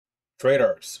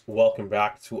Traders, welcome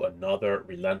back to another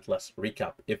Relentless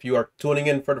recap. If you are tuning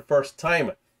in for the first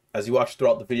time, as you watch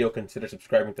throughout the video, consider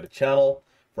subscribing to the channel.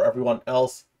 For everyone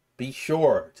else, be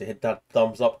sure to hit that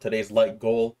thumbs up. Today's like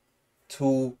goal,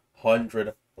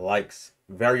 200 likes.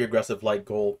 Very aggressive like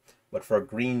goal, but for a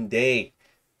green day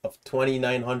of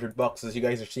 2,900 bucks, as you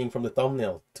guys are seeing from the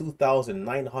thumbnail,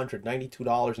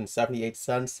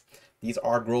 $2,992.78. These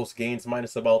are gross gains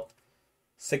minus about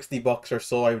 60 bucks or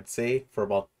so, I would say, for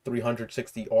about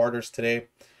 360 orders today.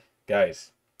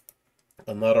 Guys,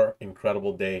 another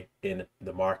incredible day in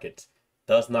the market.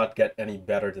 Does not get any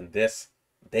better than this.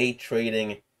 Day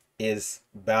trading is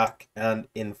back and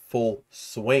in full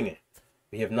swing.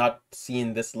 We have not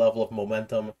seen this level of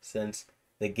momentum since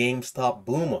the GameStop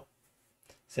boom,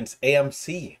 since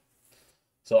AMC.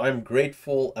 So I'm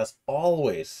grateful as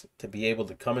always to be able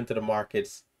to come into the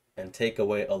markets and take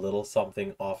away a little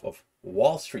something off of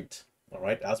Wall Street. All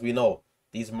right, as we know,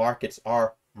 these markets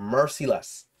are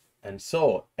merciless, and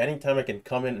so anytime I can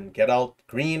come in and get out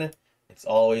green, it's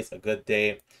always a good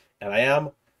day. And I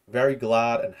am very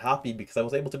glad and happy because I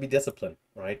was able to be disciplined.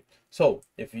 Right, so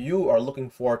if you are looking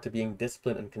forward to being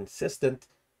disciplined and consistent,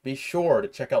 be sure to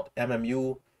check out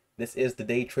MMU. This is the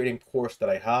day trading course that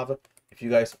I have. If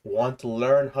you guys want to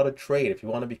learn how to trade, if you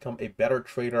want to become a better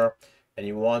trader, and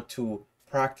you want to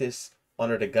practice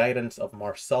under the guidance of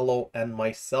Marcelo and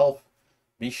myself,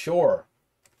 be sure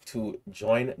to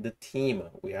join the team.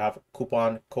 We have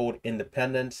coupon code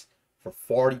Independence for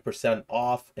 40%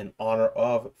 off in honor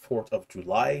of 4th of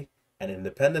July and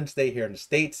Independence Day here in the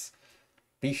States.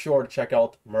 Be sure to check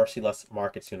out Merciless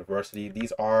Markets University.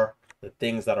 These are the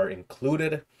things that are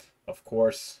included. Of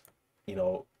course, you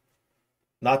know,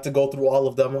 not to go through all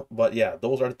of them, but yeah,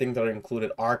 those are the things that are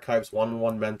included. Archives,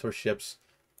 one-on-one mentorships,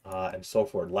 and so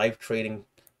forth. Live trading,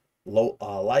 low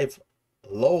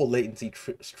latency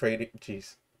trading,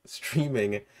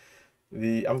 streaming.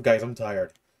 I'm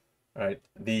tired. All right,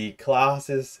 the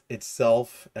classes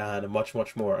itself, and much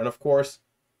more. And of course,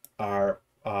 our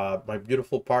my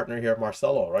beautiful partner here,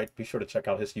 Marcelo. Right, be sure to check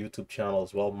out his YouTube channel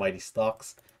as well, Mighty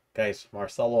Stocks. Guys,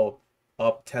 Marcelo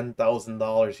up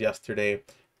 $10,000 yesterday,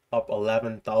 up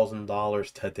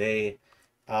 $11,000 today.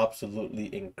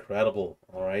 Absolutely incredible.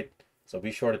 All right. So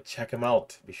be sure to check him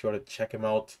out. Be sure to check him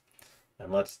out.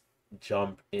 And let's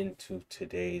jump into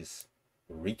today's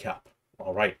recap.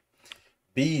 All right.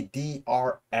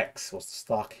 BDRX was the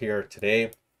stock here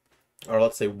today. Or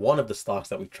let's say one of the stocks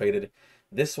that we traded.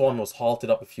 This one was halted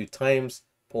up a few times,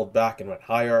 pulled back and went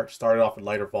higher. Started off with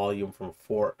lighter volume from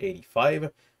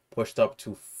 485, pushed up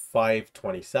to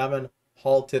 527,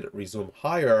 halted, resumed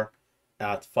higher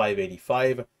at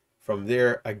 585. From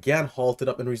there, again halted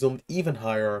up and resumed even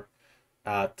higher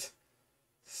at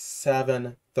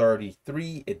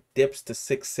 733. It dips to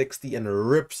 660 and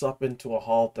rips up into a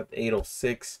halt at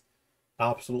 806.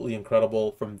 Absolutely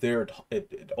incredible. From there,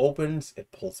 it opens,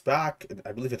 it pulls back.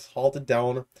 I believe it's halted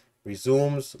down,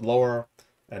 resumes lower,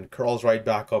 and curls right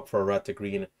back up for a red to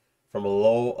green from a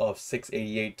low of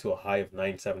 688 to a high of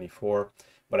 974.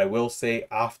 But I will say,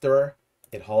 after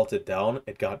it halted down,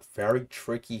 it got very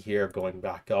tricky here going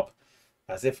back up,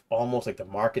 as if almost like the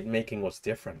market making was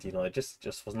different. You know, it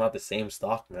just was not the same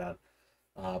stock, man.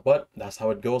 But that's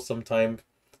how it goes sometimes.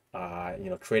 You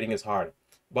know, trading is hard.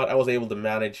 But I was able to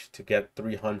manage to get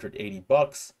 380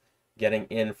 bucks, getting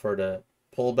in for the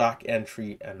pullback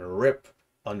entry and rip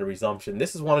on the resumption.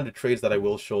 This is one of the trades that I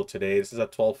will show today. This is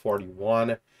at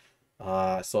 1241.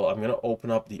 So I'm gonna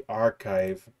open up the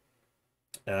archive,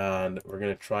 and we're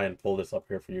gonna try and pull this up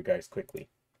here for you guys quickly.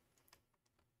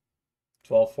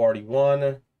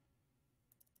 1241.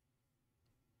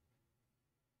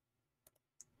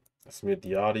 Let's mute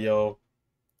the audio.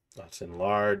 Let's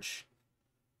enlarge.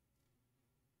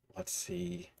 Let's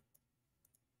see.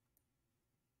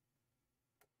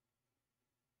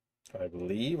 I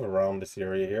believe around this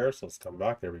area here. So let's come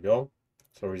back. There we go.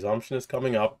 So resumption is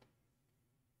coming up.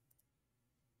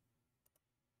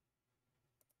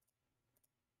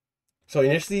 So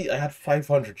initially I had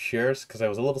 500 shares because I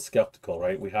was a little skeptical,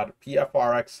 right? We had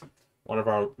PFRX, one of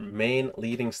our main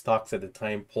leading stocks at the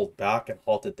time, pulled back and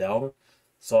halted down.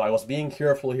 So I was being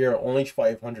careful here, only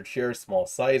 500 shares, small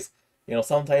size. You know,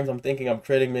 sometimes I'm thinking I'm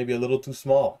trading maybe a little too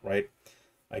small, right?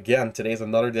 Again, today's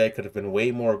another day. I could have been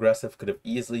way more aggressive, could have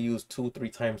easily used 2-3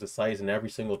 times the size in every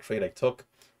single trade I took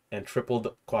and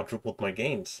tripled, quadrupled my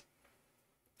gains.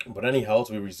 But anyhow,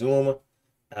 so we resume.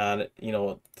 And you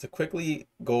know, to quickly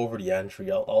go over the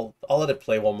entry, I'll let it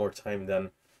play one more time.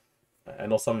 Then I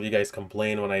know some of you guys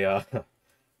complain when I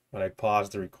when I pause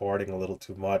the recording a little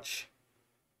too much.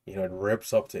 You know, it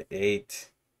rips up to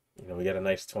 8. You know, we get a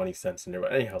nice 20 cents in there.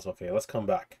 But anyhow, it's okay. Let's come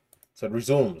back. So it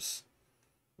resumes.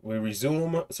 We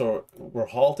resume, so we're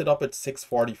halted up at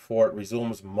 644. It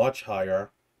resumes much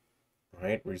higher,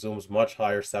 right? Resumes much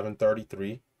higher,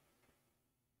 733.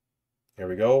 Here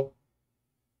we go.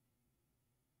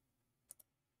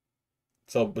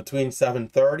 So between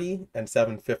 730 and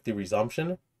 750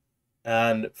 resumption.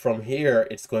 And from here,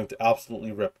 it's going to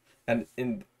absolutely rip. And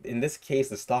in this case,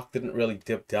 the stock didn't really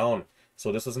dip down.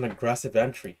 So this was an aggressive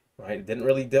entry, right? It didn't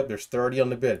really dip. There's 30 on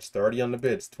the bids, 30 on the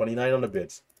bids, 29 on the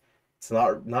bids. It's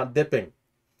not dipping.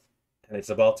 And it's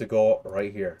about to go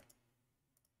right here.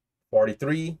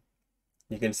 43.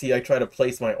 You can see I try to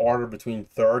place my order between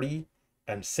 30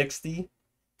 and 60.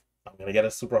 I'm going to get a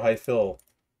super high fill.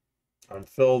 I'm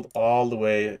filled all the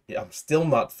way. I'm still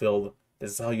not filled.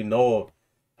 This is how you know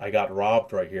I got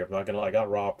robbed right here. I got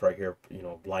robbed right here, you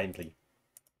know, blindly.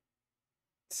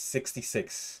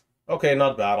 66. Okay,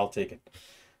 not bad. I'll take it.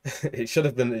 It should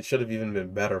have even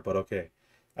been better, but okay.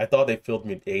 I thought they filled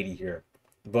me at 80 here.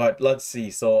 But let's see.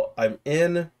 So I'm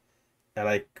in and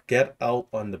I get out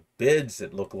on the bids,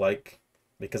 it looked like,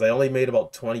 because I only made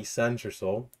about 20 cents or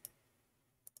so.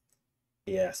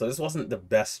 Yeah, so this wasn't the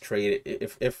best trade.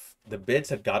 If the bids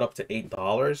had got up to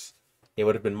 $8, it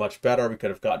would have been much better. We could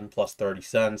have gotten plus 30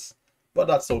 cents, but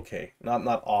that's okay. Not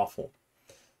awful.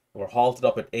 We're halted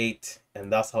up at 8,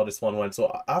 and that's how this one went.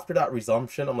 So after that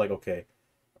resumption, I'm like, okay,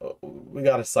 we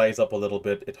got to size up a little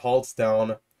bit. It halts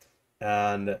down,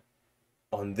 and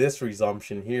on this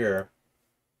resumption here,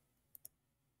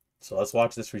 so let's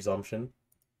watch this resumption.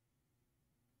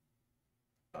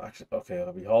 Actually, okay,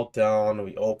 we halt down,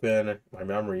 we open my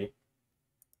memory.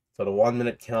 So the 1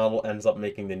 minute candle ends up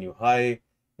making the new high,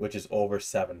 which is over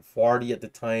 740 at the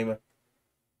time.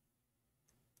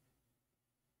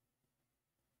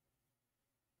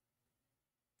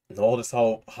 Notice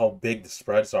how big the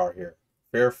spreads are here.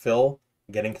 Fair fill,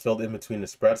 getting filled in between the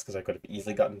spreads because I could have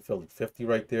easily gotten filled at 50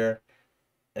 right there.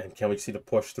 And can we see the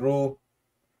push through?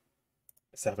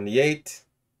 78.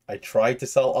 I tried to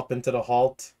sell up into the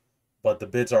halt, but the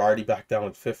bids are already back down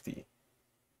at 50.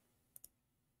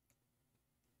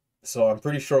 So I'm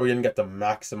pretty sure we didn't get to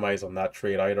maximize on that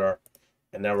trade either.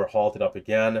 And now we're halted up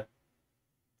again.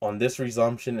 On this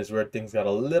resumption is where things got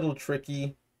a little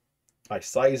tricky. I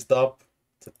sized up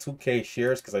to 2K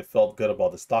shares because I felt good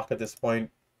about the stock at this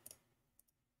point.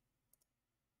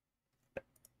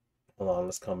 Hold on,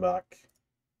 let's come back.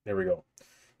 There we go.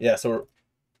 Yeah, so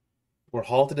we're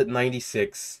halted at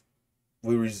 96.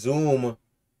 We resume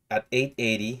at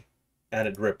 880 and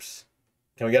it rips.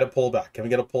 Can we get a pullback? Can we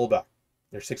get a pullback?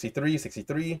 There's 63,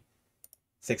 63,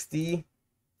 60,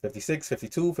 56,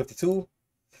 52, 52.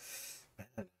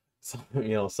 So, you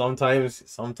know, sometimes,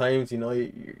 you know,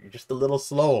 you're just a little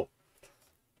slow.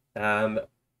 And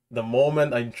the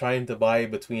moment I'm trying to buy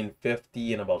between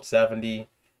 50 and about 70,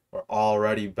 we're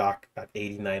already back at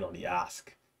 89 on the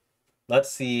ask. Let's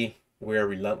see where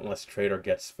Relentless Trader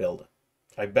gets filled.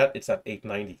 I bet it's at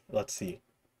 890. Let's see.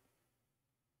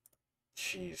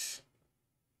 Jeez.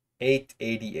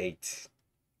 888.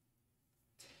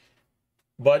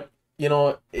 But, you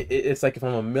know, it's like if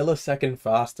I'm a millisecond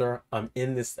faster, I'm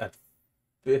in this at,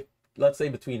 let's say,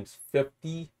 between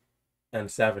 50 and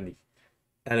 70.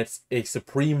 And it's a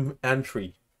supreme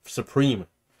entry. Supreme.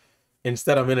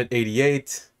 Instead, I'm in at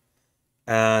 88.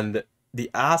 And the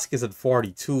ask is at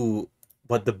 42.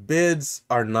 But the bids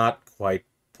are not quite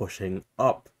pushing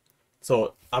up.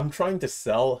 So I'm trying to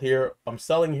sell here. I'm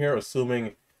selling here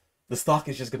assuming the stock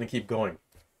is just going to keep going.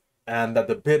 And that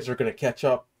the bids are going to catch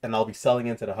up and I'll be selling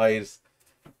into the highs.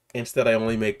 Instead, I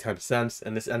only make 10 cents.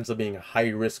 And this ends up being a high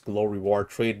risk, low reward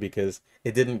trade because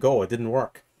it didn't go. It didn't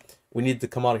work. We need to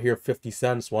come out of here 50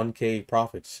 cents, 1K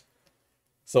profits.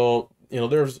 So, you know,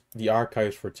 there's the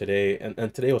archives for today.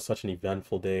 And today was such an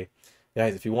eventful day.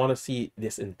 Guys, if you want to see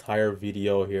this entire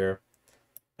video here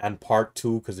and part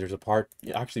 2, because there's a part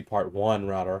 1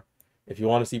 rather. If you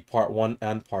want to see part 1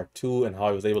 and part 2 and how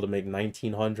I was able to make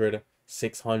 1900,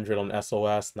 600 on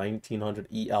SOS, 1900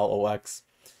 ELOX,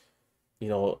 you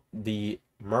know, the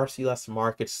Merciless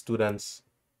Market students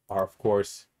are, of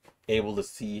course, able to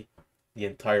see the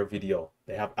entire video.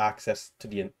 They have access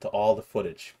to all the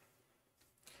footage.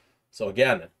 So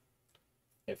again,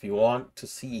 if you want to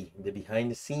see the behind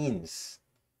the scenes,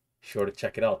 be sure to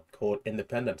check it out. Code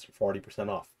Independence for 40%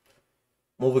 off.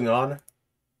 Moving on,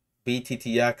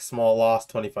 BTTX small loss,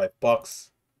 25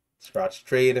 bucks. Scratch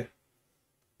trade.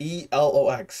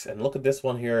 ELOX, and look at this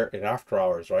one here in after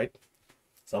hours, right?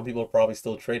 Some people are probably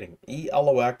still trading.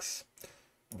 ELOX,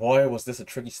 boy, was this a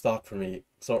tricky stock for me.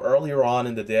 So earlier on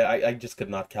in the day, I just could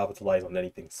not capitalize on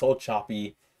anything. So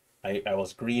choppy. I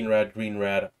was green, red, green,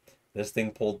 red. This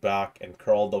thing pulled back and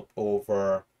curled up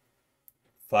over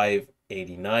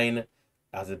 589.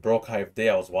 as it broke high of day,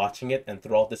 I was watching it, and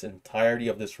throughout this entirety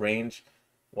of this range,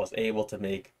 was able to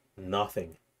make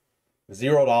nothing.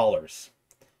 $0.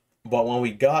 But when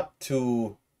we got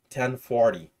to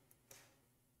 1040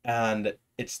 and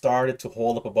it started to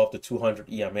hold up above the 200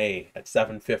 EMA at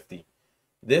 750,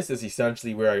 this is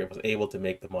essentially where I was able to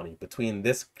make the money, between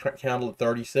this candle at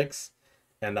 36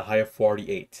 and the high of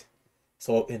 48.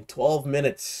 So in 12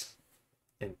 minutes,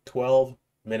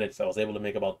 I was able to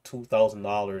make about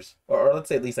 $2,000, or let's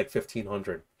say at least like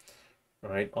 1,500,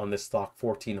 right, on this stock,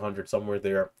 1,400, somewhere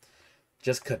there.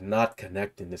 Just could not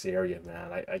connect in this area,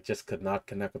 man. I just could not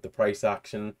connect with the price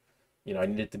action. You know, I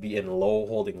needed to be in low,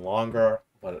 holding longer,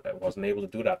 but I wasn't able to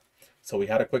do that. So we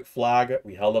had a quick flag.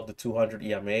 We held up the 200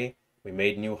 EMA. We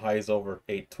made new highs over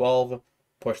 812,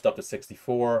 pushed up to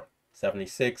 64,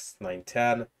 76,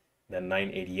 910, then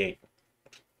 988.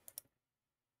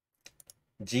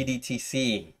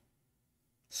 GDTC,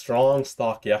 strong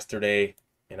stock yesterday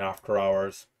in after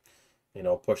hours. You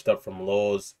know, pushed up from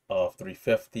lows of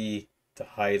 350 to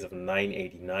highs of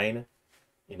 989.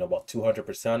 You know, about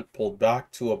 200%, pulled back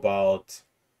to about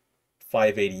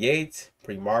 588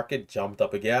 pre-market, jumped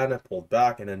up again, pulled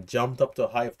back, and then jumped up to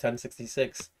a high of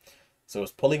 1066. So it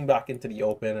was pulling back into the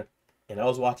open, and I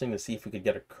was watching to see if we could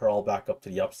get a curl back up to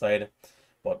the upside.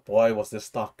 But boy, was this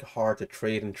stock hard to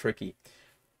trade and tricky.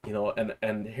 You know,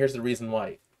 and here's the reason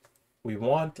why. We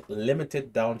want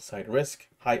limited downside risk,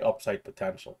 high upside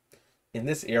potential. In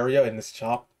this area, in this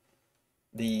chop,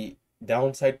 the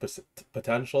downside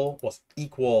potential was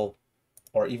equal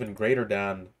or even greater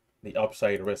than the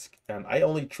upside risk. And I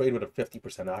only trade with a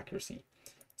 50% accuracy.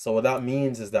 So what that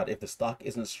means is that if the stock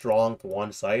isn't strong to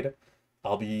one side,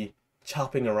 I'll be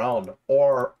chopping around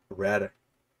or red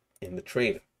in the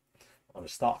trade on the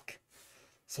stock.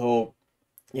 So,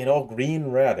 you know, green,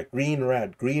 red, green,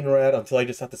 red, green, red, until I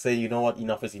just have to say, you know what,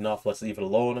 enough is enough, let's leave it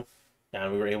alone.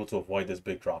 And we were able to avoid this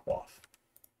big drop off.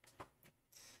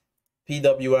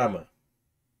 PWM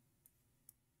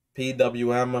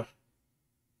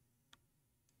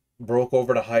broke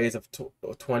over the highs of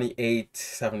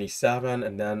 28.77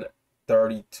 and then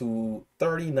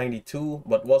 30.92,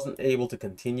 but wasn't able to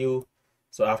continue.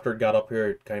 So after it got up here,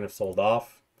 it kind of sold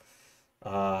off.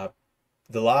 The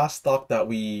last stock that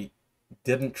we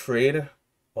didn't trade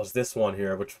was this one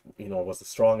here, which, you know, was the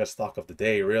strongest stock of the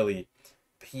day, really.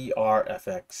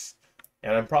 PRFX.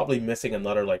 And I'm probably missing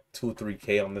another like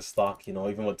 2-3K on this stock, you know,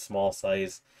 even with small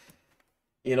size.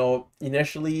 You know,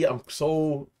 initially I'm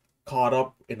so caught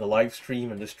up in the live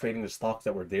stream and just trading the stocks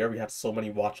that were there. We had so many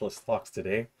watch list stocks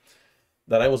today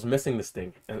that I was missing this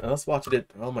thing. And let's watch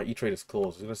it. Oh, my E-Trade is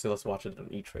closed. I was gonna say let's watch it on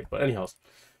E-Trade. But anyhow,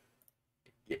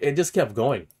 it just kept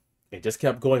going. It just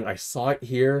kept going. I saw it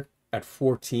here at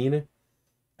 14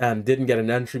 and didn't get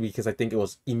an entry because I think it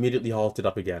was immediately halted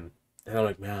up again. And I'm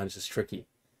like, man, this is tricky.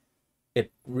 It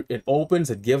opens,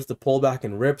 it gives the pullback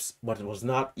and rips, but it was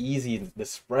not easy. The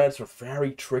spreads were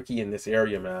very tricky in this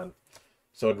area, man.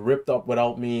 So it ripped up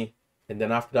without me, and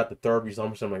then after that, the third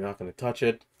resumption, I'm like, not going to touch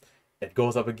it. It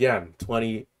goes up again,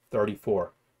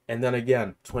 20.34, and then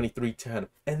again, 23.10,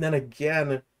 and then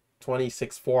again,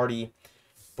 26.40.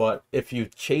 But if you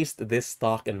chased this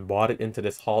stock and bought it into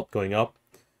this halt going up,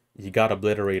 you got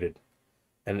obliterated.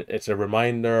 And it's a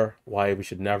reminder why we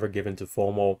should never give in to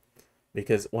FOMO.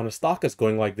 Because when a stock is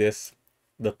going like this,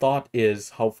 the thought is,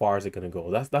 how far is it going to go?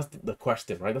 That's the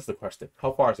question, right? That's the question.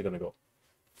 How far is it going to go?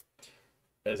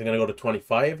 Is it going to go to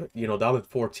 25? You know, down at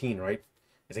 14, right?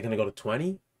 Is it going to go to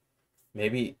 20?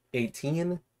 Maybe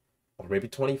 18? Or maybe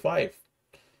 25?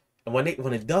 And when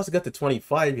it does get to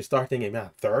 25, you start thinking, man,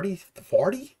 30?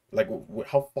 40? Like,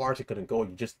 how far is it going to go?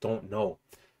 You just don't know.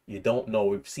 You don't know.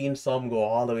 We've seen some go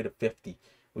all the way to 50.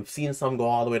 We've seen some go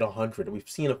all the way to 100. We've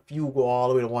seen a few go all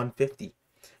the way to 150.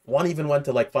 One even went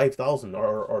to like 5,000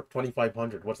 or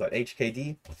 2,500. What's that?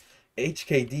 HKD?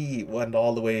 HKD went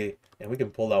all the way, and we can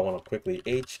pull that one up quickly.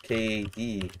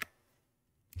 HKD.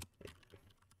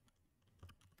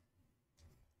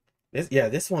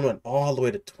 This one went all the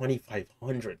way to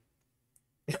 2,500.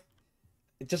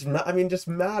 Just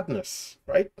madness,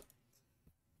 right?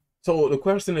 So the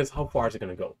question is, how far is it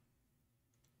going to go?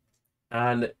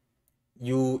 And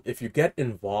if you get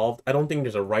involved, I don't think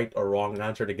there's a right or wrong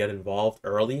answer to get involved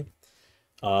early.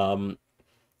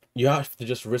 You have to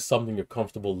just risk something you're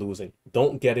comfortable losing.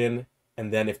 Don't get in,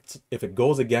 and then if it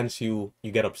goes against you,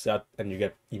 you get upset and you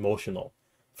get emotional.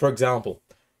 For example,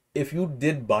 if you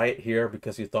did buy it here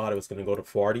because you thought it was going to go to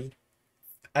 40,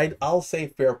 I'll say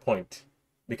fair point,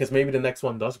 because maybe the next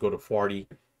one does go to 40,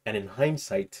 and in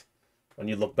hindsight, when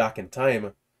you look back in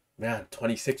time, man,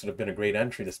 26 would have been a great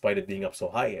entry despite it being up so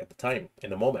high at the time, in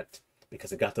the moment,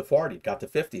 because it got to 40, it got to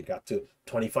 50, it got to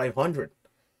 2,500.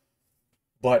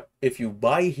 But if you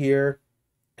buy here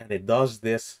and it does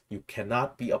this, you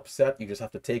cannot be upset. You just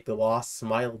have to take the loss,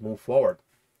 smile, move forward.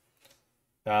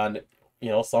 And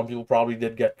some people probably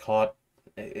did get caught.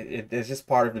 It's just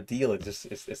part of the deal.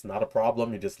 It's not a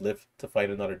problem. You just live to fight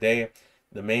another day.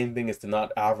 The main thing is to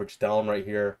not average down right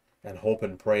here and hope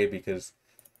and pray, because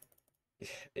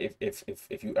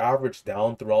if you average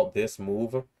down throughout this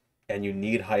move and you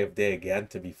need high of day again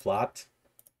to be flat,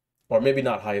 or maybe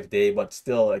not high of day, but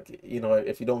still, like,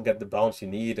 if you don't get the bounce you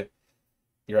need,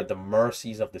 you're at the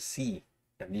mercies of the sea,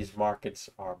 and these markets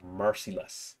are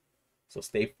merciless. So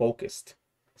stay focused,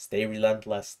 stay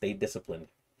relentless, stay disciplined,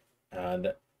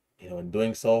 and in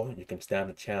doing so, you can stand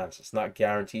a chance. It's not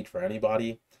guaranteed for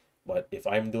anybody, but if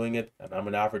I'm doing it and I'm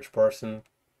an average person,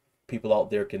 people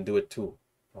out there can do it too.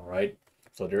 All right.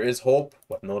 So there is hope,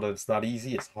 but know that it's not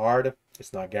easy. It's hard.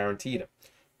 It's not guaranteed.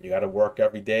 You got to work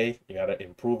every day. You got to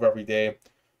improve every day.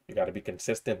 You got to be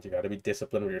consistent. You got to be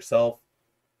disciplined with yourself.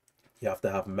 You have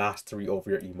to have mastery over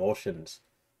your emotions.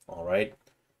 All right.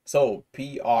 So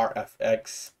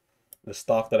PRFX, the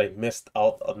stock that I missed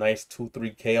out a nice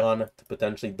 2-3K on to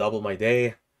potentially double my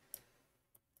day.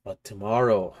 But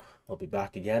tomorrow I'll be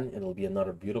back again. It'll be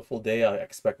another beautiful day. I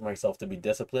expect myself to be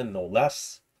disciplined, no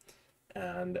less.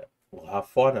 And we'll have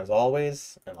fun as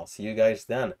always. And I'll see you guys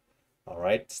then. All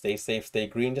right. Stay safe, stay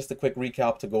green. Just a quick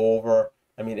recap to go over.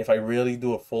 I mean, if I really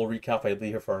do a full recap, I'd be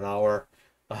here for an hour.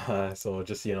 So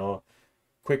just,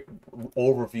 quick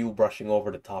overview, brushing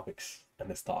over the topics and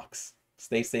the stocks.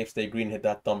 Stay safe, stay green. Hit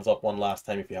that thumbs up one last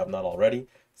time if you have not already.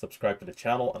 Subscribe to the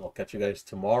channel, and I'll catch you guys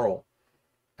tomorrow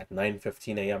at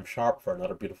 9:15 a.m. sharp for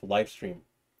another beautiful live stream.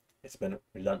 It's been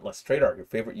Relentless Trader, your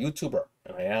favorite YouTuber,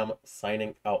 and I am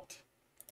signing out.